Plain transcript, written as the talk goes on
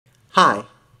Hi,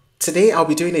 today I'll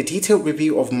be doing a detailed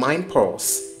review of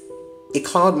MinePulse, a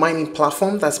cloud mining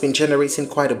platform that's been generating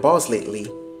quite a buzz lately.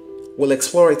 We'll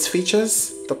explore its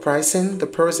features, the pricing, the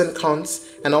pros and cons,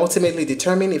 and ultimately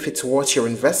determine if it's worth your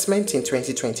investment in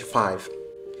 2025.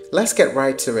 Let's get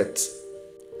right to it.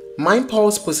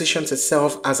 MinePulse positions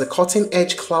itself as a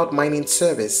cutting-edge cloud mining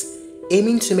service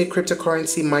aiming to make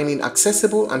cryptocurrency mining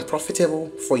accessible and profitable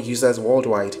for users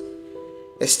worldwide.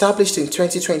 Established in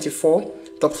 2024,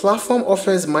 the platform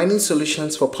offers mining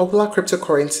solutions for popular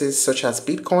cryptocurrencies such as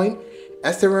Bitcoin,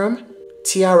 Ethereum,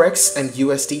 TRX, and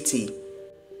USDT.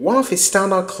 One of its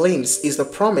standout claims is the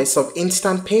promise of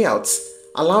instant payouts,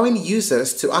 allowing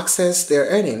users to access their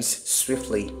earnings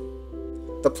swiftly.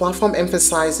 The platform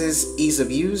emphasizes ease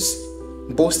of use,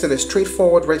 boasting a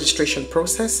straightforward registration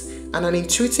process and an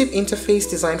intuitive interface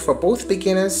designed for both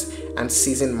beginners and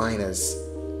seasoned miners.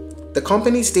 The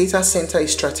company's data center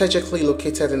is strategically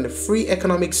located in the Free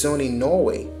Economic Zone in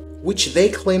Norway, which they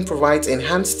claim provides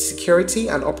enhanced security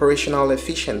and operational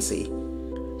efficiency.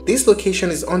 This location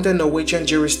is under Norwegian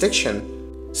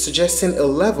jurisdiction, suggesting a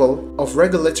level of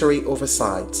regulatory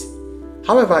oversight.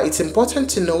 However, it's important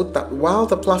to note that while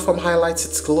the platform highlights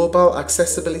its global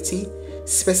accessibility,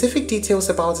 specific details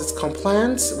about its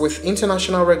compliance with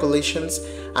international regulations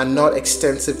are not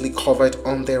extensively covered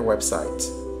on their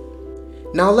website.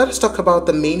 Now let us talk about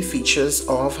the main features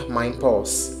of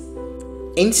MinePulse.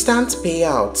 Instant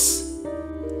payouts.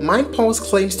 MinePulse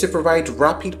claims to provide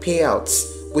rapid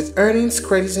payouts with earnings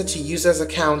credited to users'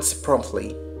 accounts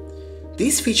promptly.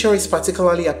 This feature is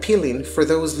particularly appealing for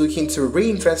those looking to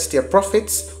reinvest their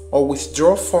profits or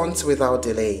withdraw funds without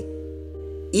delay.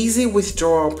 Easy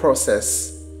withdrawal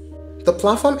process. The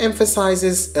platform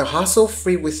emphasizes a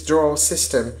hassle-free withdrawal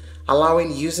system,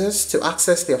 allowing users to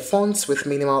access their funds with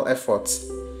minimal effort.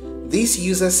 This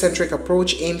user-centric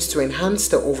approach aims to enhance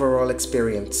the overall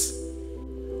experience.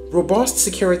 Robust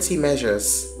security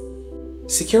measures.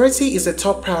 Security is a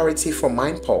top priority for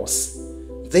MinePulse.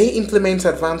 They implement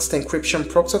advanced encryption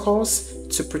protocols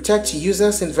to protect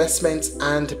users' investments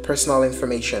and personal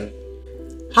information.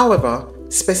 However,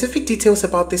 specific details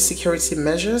about these security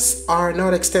measures are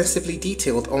not extensively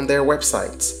detailed on their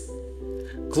website.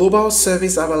 Global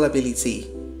service availability.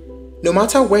 No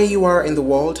matter where you are in the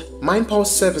world, MinePulse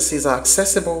services are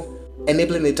accessible,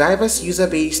 enabling a diverse user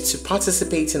base to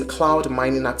participate in cloud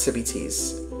mining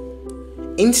activities.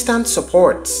 Instant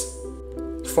support.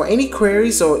 For any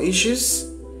queries or issues,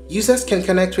 users can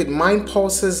connect with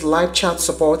MinePulse's live chat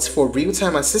support for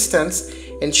real-time assistance,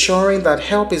 ensuring that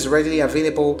help is readily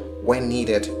available when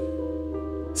needed.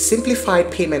 Simplified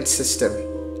payment system.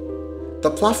 The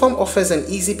platform offers an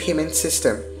easy payment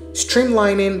system,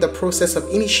 streamlining the process of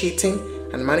initiating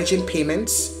and managing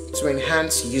payments to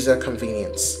enhance user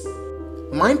convenience.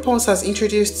 MinePulse has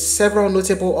introduced several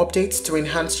notable updates to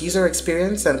enhance user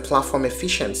experience and platform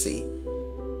efficiency.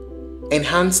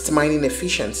 Enhanced mining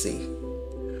efficiency.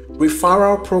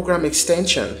 Referral program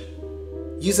extension.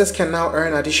 Users can now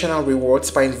earn additional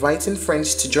rewards by inviting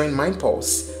friends to join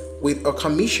MinePulse with a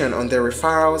commission on their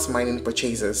referrals mining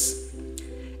purchases.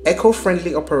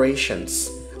 Eco-friendly operations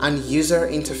and user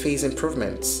interface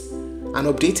improvements. An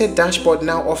updated dashboard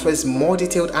now offers more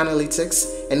detailed analytics,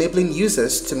 enabling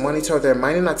users to monitor their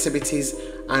mining activities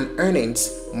and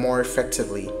earnings more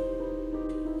effectively.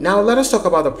 Now let us talk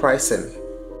about the pricing.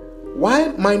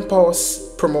 While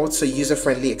MinePulse promotes a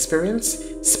user-friendly experience,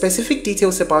 specific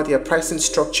details about their pricing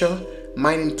structure,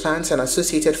 mining plans, and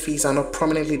associated fees are not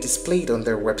prominently displayed on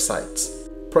their website.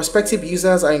 Prospective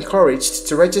users are encouraged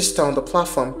to register on the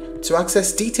platform to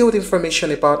access detailed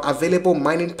information about available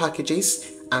mining packages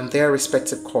and their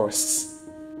respective costs.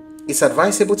 It's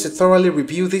advisable to thoroughly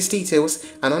review these details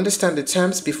and understand the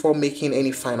terms before making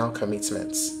any final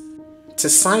commitments. To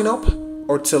sign up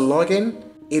or to log in,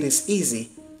 it is easy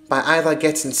by either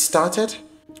getting started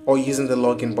or using the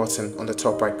login button on the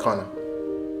top right corner.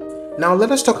 Now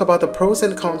let us talk about the pros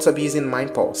and cons of using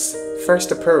MinePulse. First,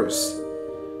 the pros.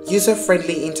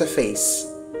 User-friendly interface,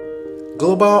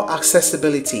 global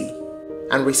accessibility,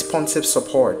 and responsive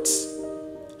support.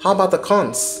 How about the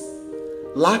cons?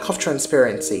 Lack of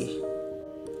transparency,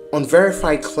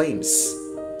 unverified claims.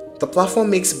 The platform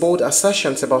makes bold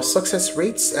assertions about success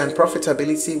rates and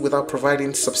profitability without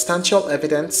providing substantial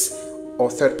evidence or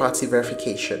third-party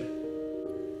verification.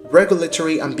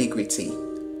 Regulatory ambiguity.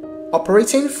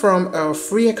 Operating from a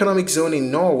free economic zone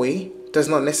in Norway does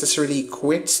not necessarily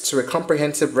equate to a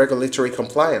comprehensive regulatory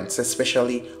compliance,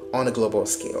 especially on a global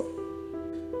scale.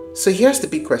 So here's the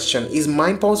big question: is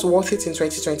MinePulse worth it in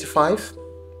 2025?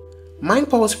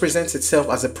 MinePulse presents itself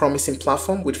as a promising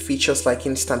platform with features like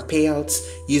instant payouts,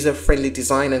 user-friendly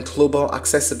design, and global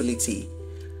accessibility.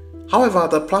 However,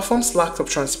 the platform's lack of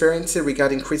transparency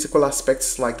regarding critical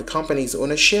aspects like the company's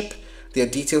ownership, their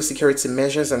detailed security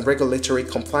measures, and regulatory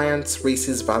compliance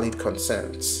raises valid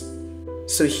concerns.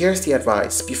 So here's the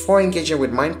advice. Before engaging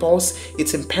with MinePulse,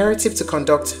 it's imperative to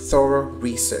conduct thorough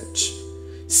research.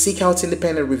 Seek out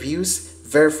independent reviews,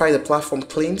 verify the platform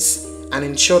claims, and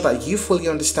ensure that you fully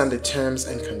understand the terms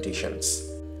and conditions.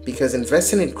 Because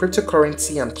investing in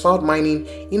cryptocurrency and cloud mining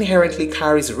inherently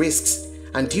carries risks,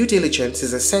 and due diligence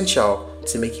is essential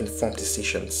to make informed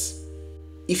decisions.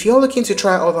 If you're looking to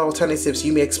try other alternatives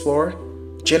you may explore,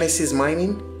 Genesis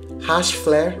Mining,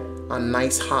 Hashflare, and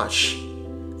NiceHash.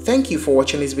 Thank you for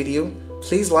watching this video.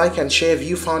 Please like and share if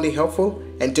you found it helpful,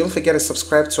 and don't forget to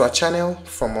subscribe to our channel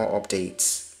for more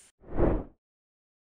updates.